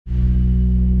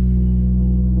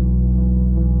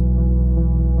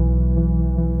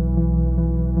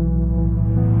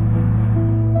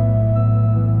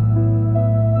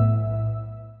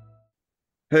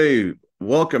Hey,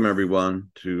 welcome everyone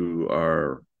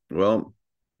to well,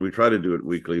 we try to do it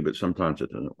weekly, but sometimes it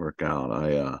doesn't work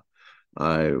out.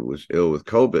 I was ill with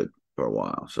COVID for a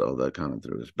while, so that kind of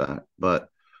threw us back. But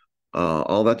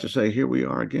all that to say, here we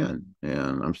are again,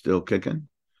 and I'm still kicking.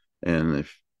 And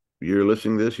if you're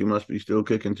listening to this, you must be still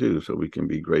kicking too, so we can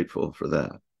be grateful for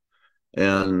that.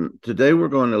 And today we're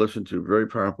going to listen to a very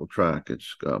powerful track.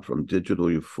 It's from Digital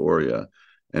Euphoria,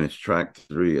 and it's track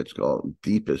 3. It's called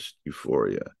Deepest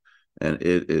Euphoria, and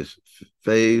it is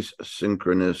phase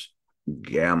synchronous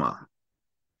gamma.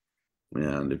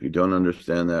 And if you don't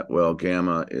understand that, well,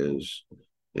 gamma is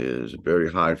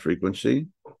very high frequency,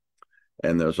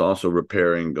 and there's also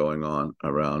repairing going on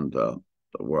around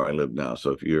where I live now.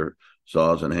 So if you're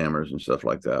saws and hammers and stuff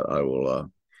like that,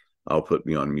 I'll put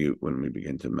me on mute when we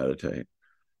begin to meditate.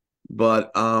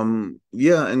 But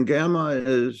yeah, and gamma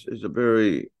is a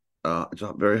very it's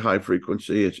a very high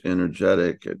frequency. It's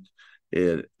energetic.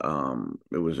 It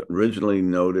was originally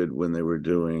noted when they were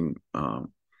doing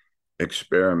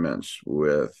experiments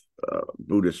with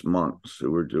Buddhist monks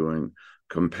who were doing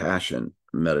compassion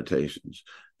meditations,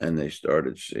 and they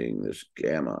started seeing this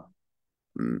gamma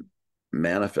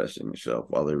manifesting itself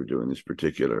while they were doing this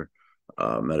particular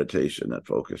meditation that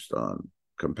focused on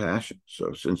compassion.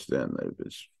 So since then,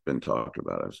 it's been talked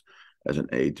about as an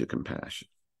aid to compassion.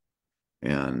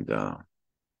 And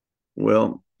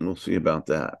well, we'll see about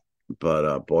that.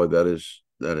 But boy, that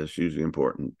is hugely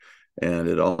important, and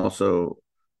it also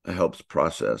helps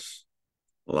process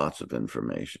lots of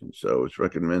information. So it's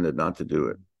recommended not to do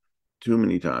it too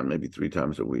many times, maybe 3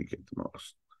 times a week at the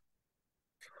most.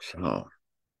 So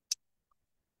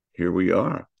here we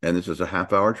are, and this is a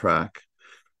half-hour track.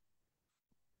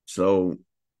 So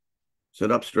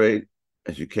sit up straight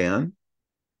as you can.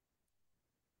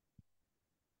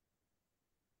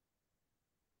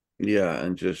 Yeah,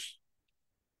 and just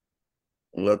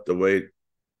let the weight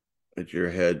at your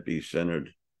head be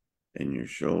centered in your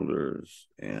shoulders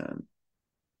and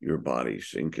your body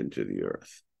sink into the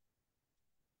earth.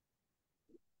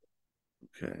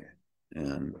 Okay.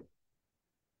 And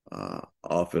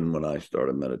often when I start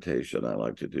a meditation, I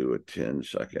like to do a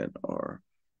 10-second or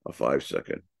a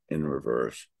 5-second in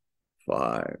reverse.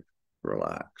 5,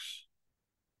 relax.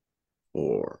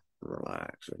 4,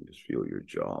 relax, and just feel your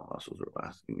jaw muscles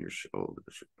relaxing, your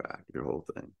shoulders, your back, your whole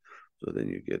thing. So then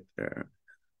you get there.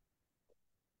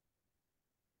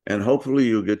 And hopefully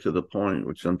you'll get to the point,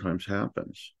 which sometimes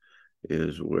happens,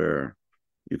 is where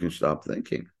you can stop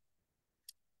thinking,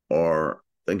 or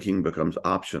thinking becomes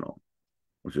optional,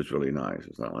 which is really nice.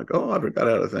 It's not like, oh, I forgot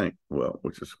how to think. Well,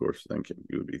 which is, of course, thinking.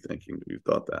 You would be thinking if you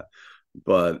thought that.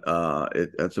 But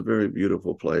that's a very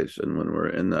beautiful place. And when we're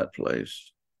in that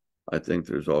place, I think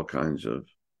there's all kinds of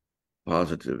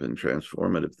positive and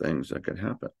transformative things that can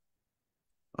happen.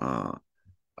 Uh,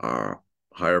 our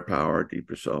higher power,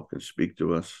 deeper self can speak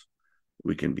to us.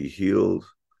 We can be healed.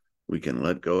 We can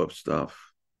let go of stuff.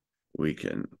 We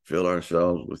can fill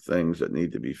ourselves with things that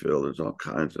need to be filled. There's all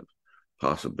kinds of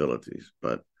possibilities,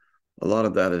 but a lot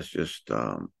of that is just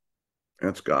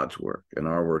that's God's work, and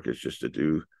our work is just to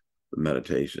do the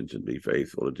meditations and be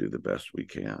faithful to do the best we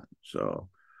can. So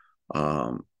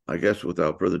I guess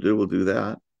without further ado, we'll do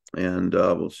that, and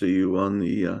we'll see you on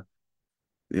the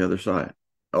other side.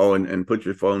 Oh, and put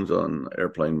your phones on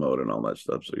airplane mode and all that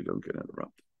stuff so you don't get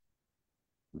interrupted.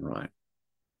 All right.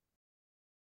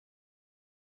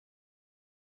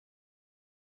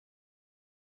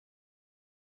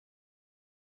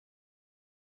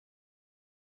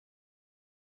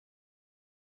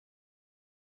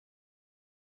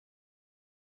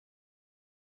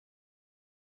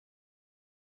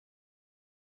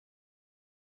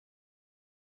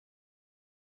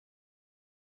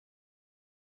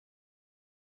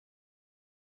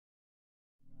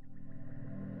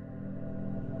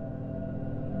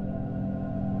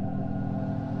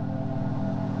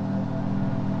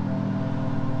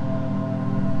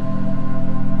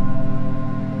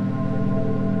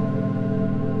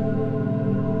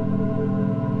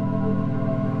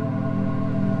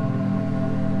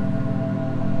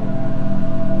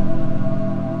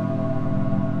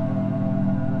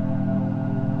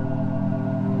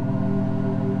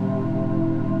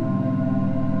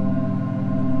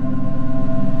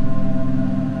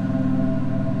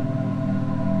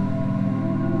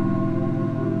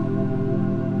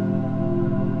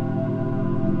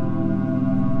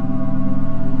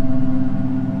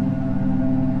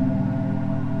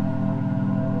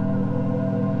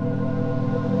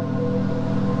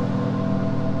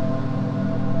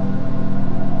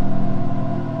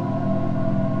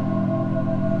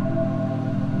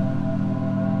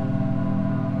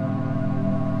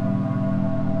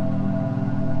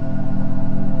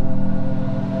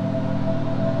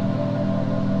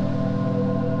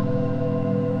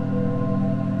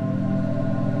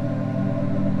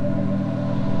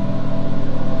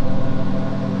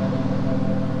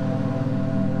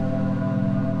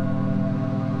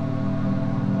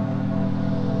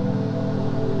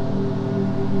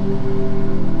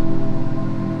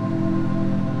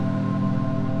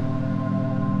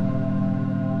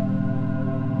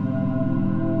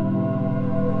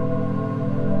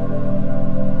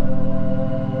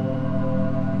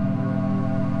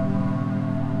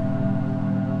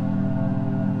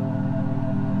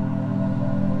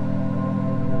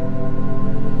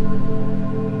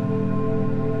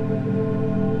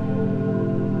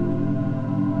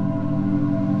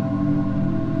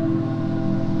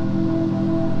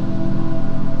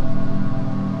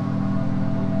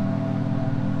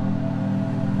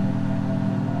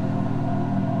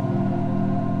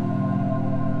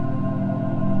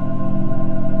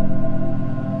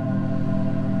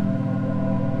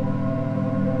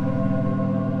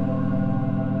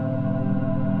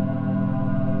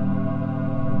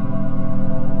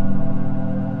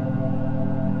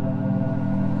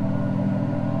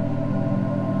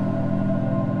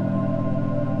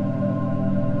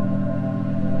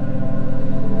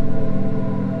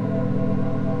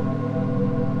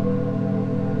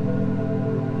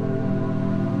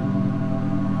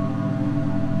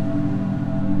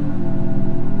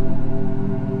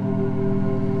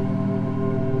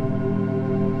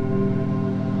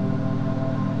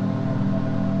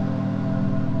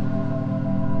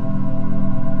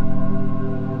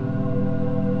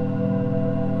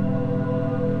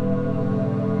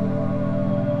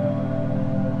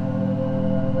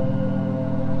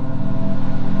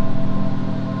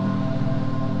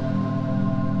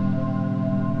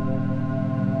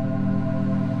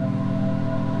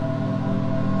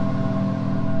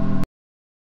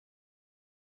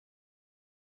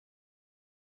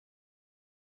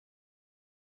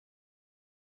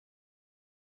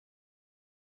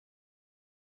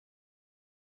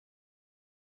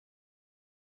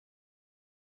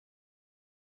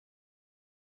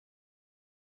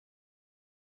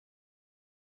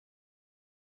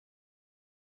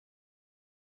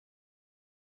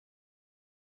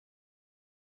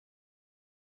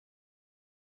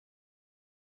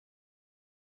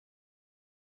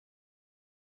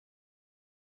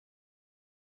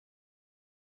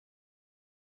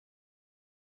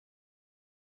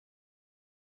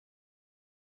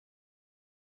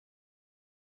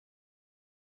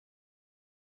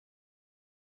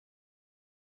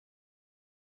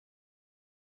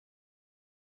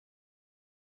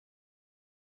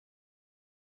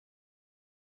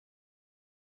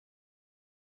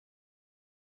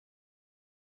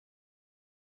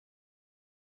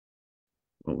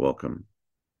 Well, welcome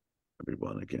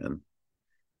everyone again.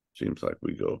 Seems like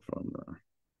we go from the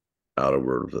outer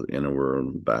world to the inner world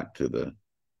and back to the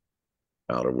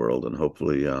outer world, and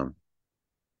hopefully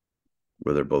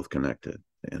where they're both connected,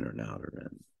 the inner and outer.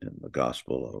 And in the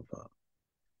Gospel of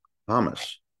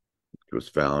Thomas, which was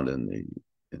found in the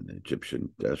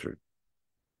Egyptian desert,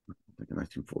 I think in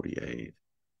 1948,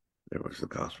 there was the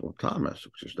Gospel of Thomas,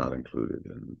 which is not included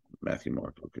in Matthew,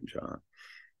 Mark, Luke, and John.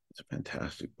 It's a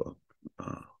fantastic book.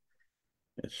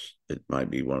 It might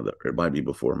be it might be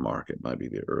before Mark. It might be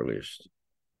the earliest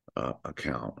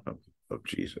account of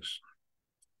Jesus,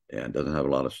 and doesn't have a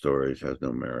lot of stories, has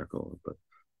no miracles, but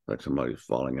like somebody's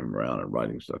following him around and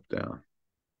writing stuff down.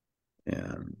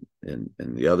 And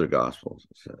in the other Gospels,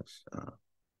 it says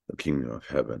the kingdom of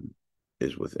heaven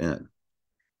is within,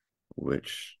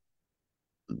 which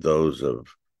those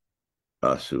of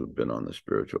us who've been on the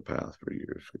spiritual path for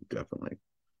years could definitely,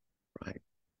 right?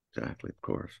 Exactly, of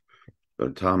course. But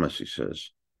in Thomas, he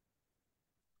says,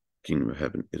 kingdom of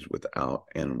heaven is without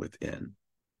and within,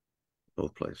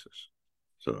 both places.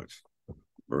 So it's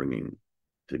bringing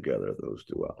together those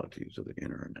dualities of the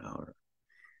inner and outer.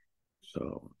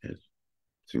 So it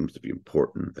seems to be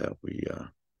important that we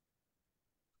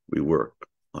work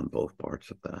on both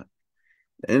parts of that.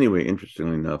 Anyway,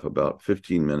 interestingly enough, about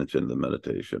 15 minutes into the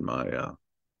meditation, my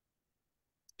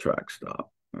track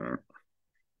stopped.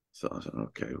 So I said,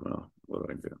 okay, well, what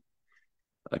do I do?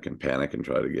 I can panic and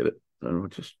try to get it. I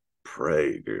would just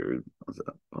pray, dude. I said,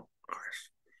 oh, of course.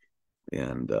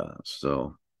 And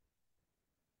so,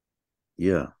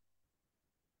 yeah,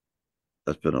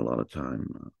 I spent a lot of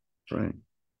time praying.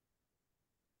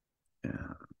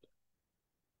 And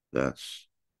that's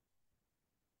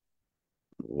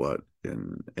what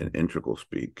in integral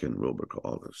speak can Wilbur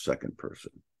call the second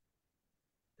person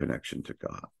connection to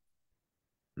God.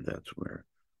 And that's where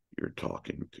you're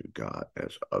talking to God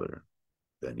as other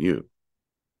than you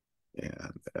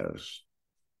and as,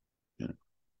 you know,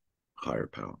 higher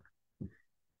power.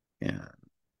 And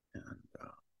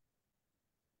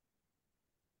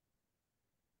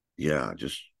yeah,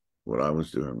 just what I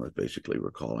was doing was basically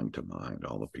recalling to mind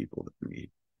all the people that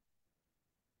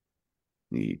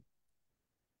need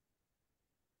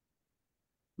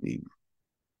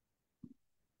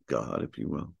God, if you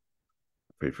will.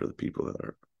 Pray for the people that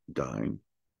are dying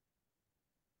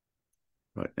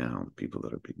right now, the people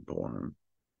that are being born,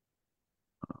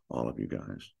 all of you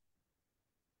guys.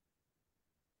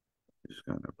 Just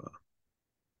kind of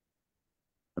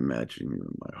imagining you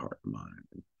in my heart and mind.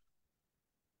 And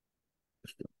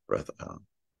just a breath out,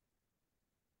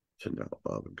 send out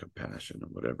love and compassion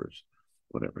and whatever's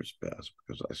best,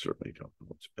 because I certainly don't know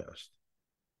what's best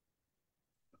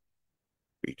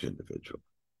for each individual.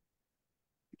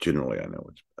 Generally, I know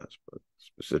what's best, but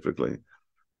specifically,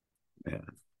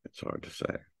 man, it's hard to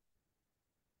say.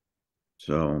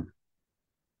 So,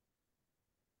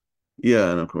 yeah,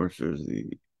 and of course, there's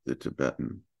the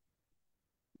Tibetan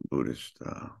Buddhist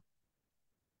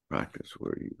practice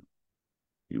where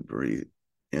you breathe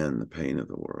in the pain of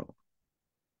the world,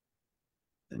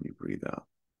 and you breathe out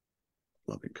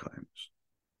loving kindness.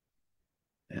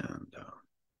 And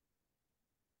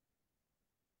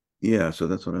yeah, so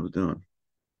that's what I was doing.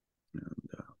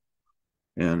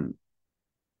 And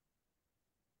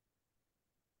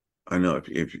I know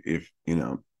if you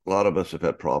know, a lot of us have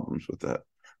had problems with that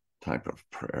type of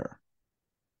prayer,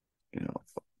 you know,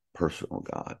 personal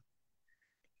God.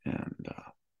 And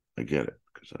I get it,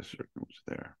 because I certainly was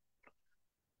there.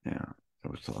 Yeah, I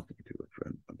was talking to a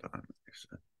friend one time, and they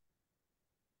said,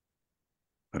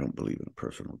 I don't believe in a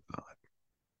personal God.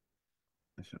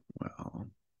 I said, well,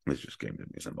 this just came to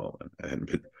me in a moment. I hadn't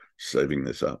been saving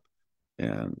this up.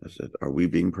 And I said, are we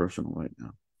being personal right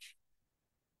now?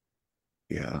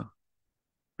 Yeah,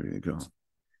 there you go.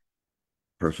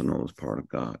 Personal is part of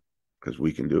God, because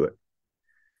we can do it.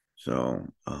 So,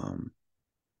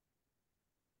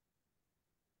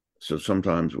 so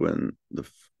sometimes when the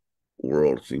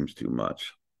world seems too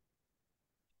much,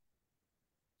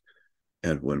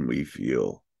 and when we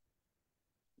feel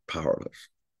powerless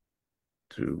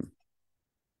to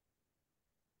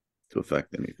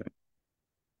affect anything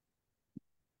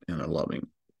in a loving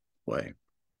way,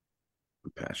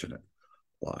 compassionate,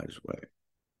 wise way,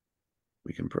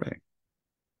 we can pray.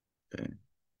 Okay.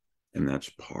 And that's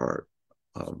part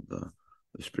of the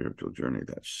spiritual journey,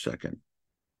 that second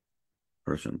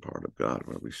person part of God,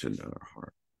 where we send out our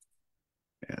heart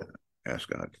and ask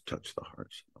God to touch the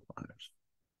hearts and the lives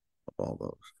of all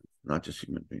those, not just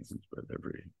human beings, but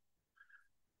every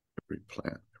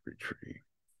plant, every tree,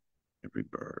 every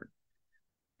bird,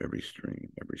 every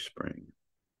stream, every spring.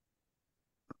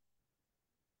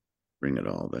 Bring it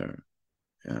all there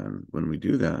And when we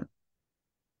do that,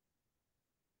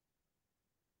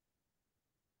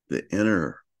 the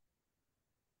inner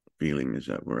feeling is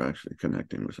that we're actually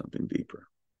connecting with something deeper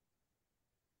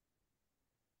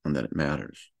and that it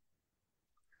matters.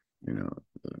 You know,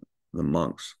 the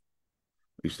monks,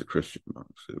 at least the Christian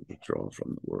monks who withdraw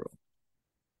from the world,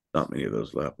 not many of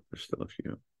those left, but there's still a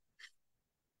few,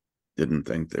 didn't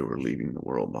think they were leaving the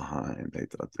world behind. They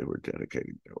thought they were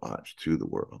dedicating their lives to the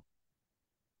world.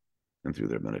 And through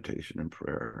their meditation and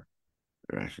prayer,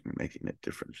 they're actually making a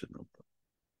difference in the world.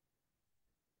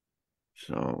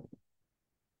 So,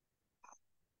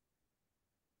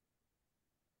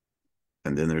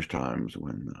 and then there's times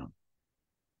when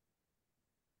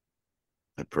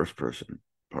that first person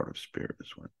part of spirit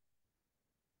is when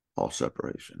all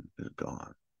separation is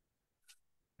gone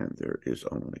and there is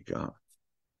only God.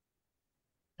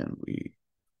 And we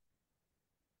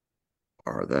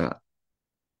are that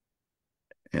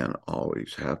and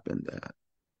always have been that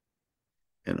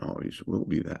and always will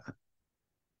be that.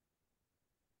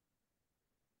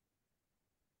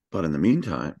 But in the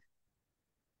meantime,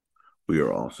 we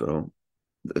are also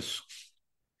this,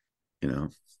 you know,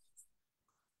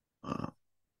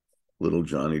 little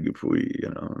Johnny Dupuy, you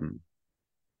know,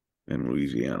 in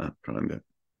Louisiana, trying to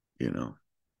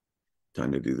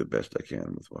do the best I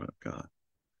can with what I've got.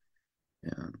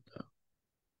 And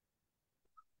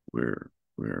we're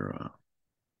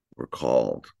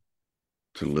called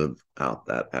to live out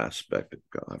that aspect of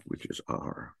God, which is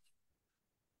our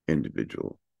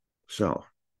individual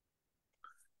self,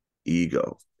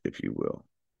 ego, if you will,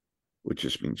 which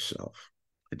just means self.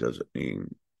 It doesn't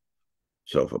mean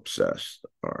self-obsessed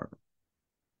or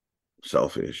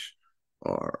selfish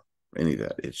or any of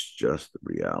that. It's just the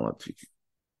reality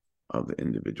of the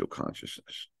individual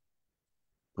consciousness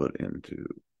put into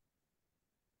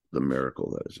the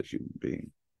miracle that is a human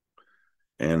being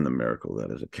and the miracle that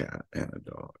is a cat and a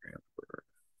dog and a bird,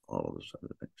 all of those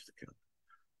other things together.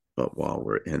 But while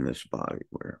we're in this body,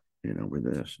 we're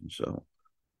this. And so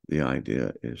the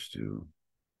idea is to,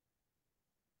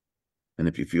 and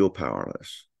if you feel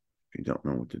powerless, if you don't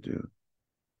know what to do,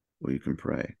 well, you can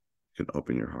pray. You can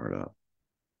open your heart up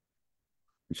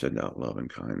and send out love and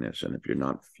kindness. And if you're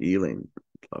not feeling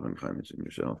love and kindness in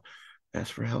yourself,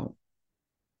 ask for help.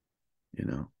 You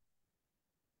know,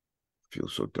 it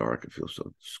feels so dark. It feels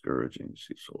so discouraging. It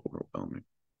feels so overwhelming.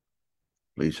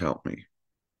 Please help me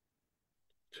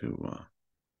to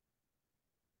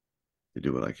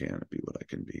do what I can, to be what I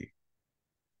can be.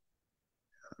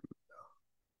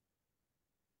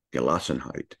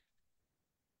 Gelassenheit,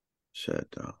 said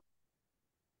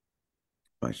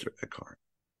Meister Eckhart.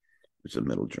 It's a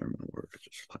Middle German word. It's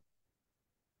just like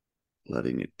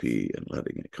letting it be and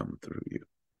letting it come through you.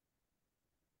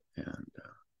 And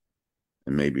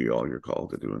maybe all you're called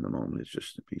to do in the moment is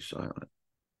just to be silent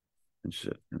and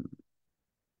sit in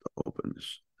the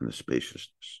openness and the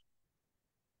spaciousness.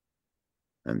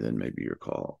 And then maybe you're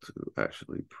called to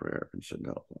actually prayer and send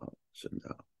out love, send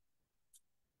out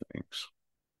thanks.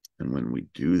 And when we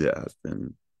do that,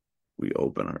 then we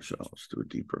open ourselves to a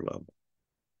deeper level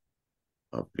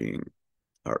of being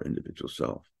our individual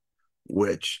self,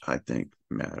 which I think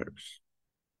matters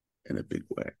in a big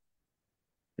way.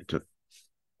 It took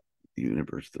the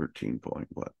universe 13.8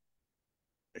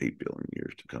 billion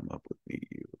years to come up with me,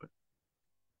 you,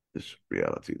 this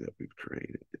reality that we've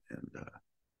created. And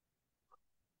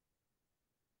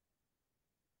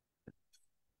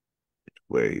it's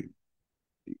way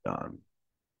beyond,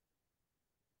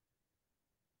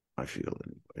 I feel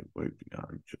anyway, way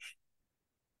beyond just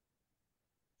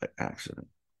by accident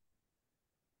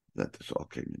that this all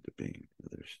came into being.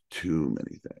 There's too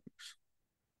many things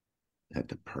that had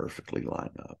to perfectly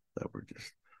line up that were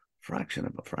just fraction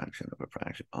of a fraction of a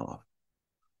fraction off.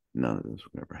 None of this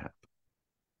would ever happen.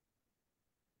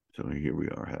 So here we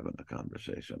are having a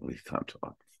conversation, at least I'm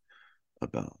talking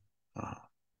about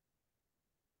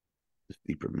this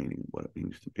deeper meaning of what it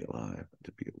means to be alive,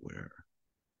 to be aware,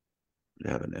 to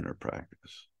have an inner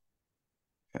practice,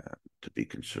 and to be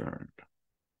concerned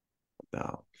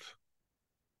about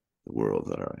the world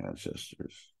that our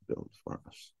ancestors built for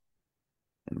us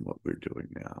and what we're doing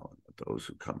now, and those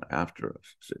who come after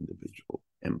us as individual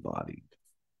embodied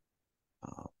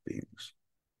beings,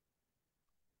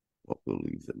 what we'll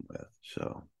leave them with.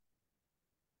 So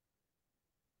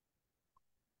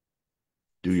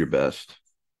do your best.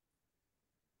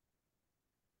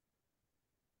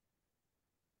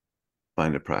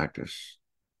 Find a practice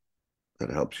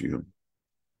that helps you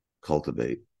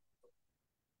cultivate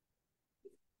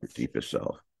your deepest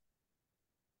self.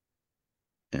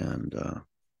 And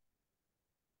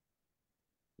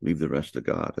leave the rest to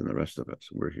God and the rest of us.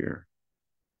 We're here.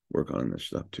 work on this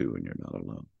stuff too, and you're not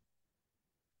alone.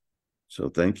 So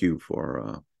thank you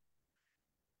for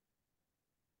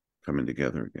coming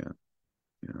together again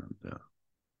and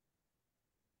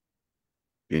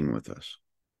being with us.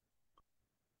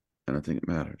 And I think it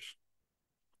matters.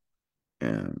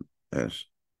 And as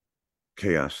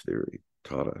chaos theory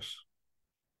taught us,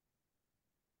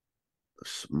 the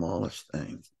smallest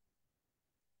thing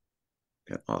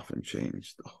can often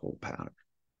change the whole pattern,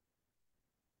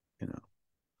 you know.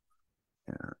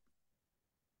 And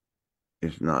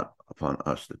it's not upon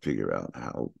us to figure out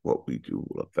how what we do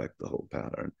will affect the whole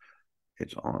pattern.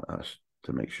 It's on us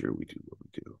to make sure we do what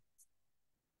we do,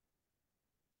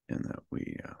 and that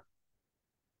we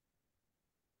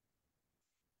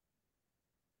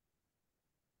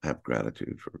have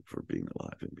gratitude for being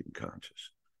alive and being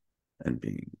conscious and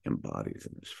being embodied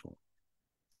in this form.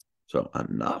 So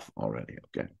enough already.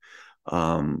 Okay.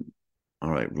 All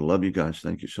right. Love you guys.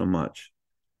 Thank you so much.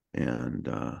 And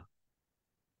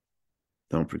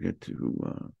don't forget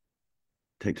to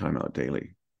take time out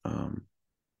daily.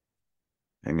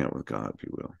 Hang out with God, if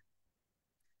you will.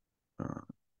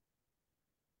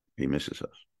 He misses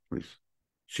us. At least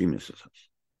she misses us.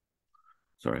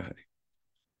 Sorry, Heidi.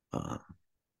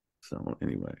 So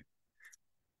anyway,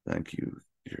 thank you,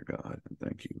 dear God, and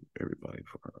thank you, everybody,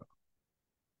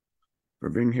 for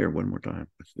being here one more time.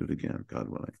 Let's do it again, God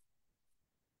willing.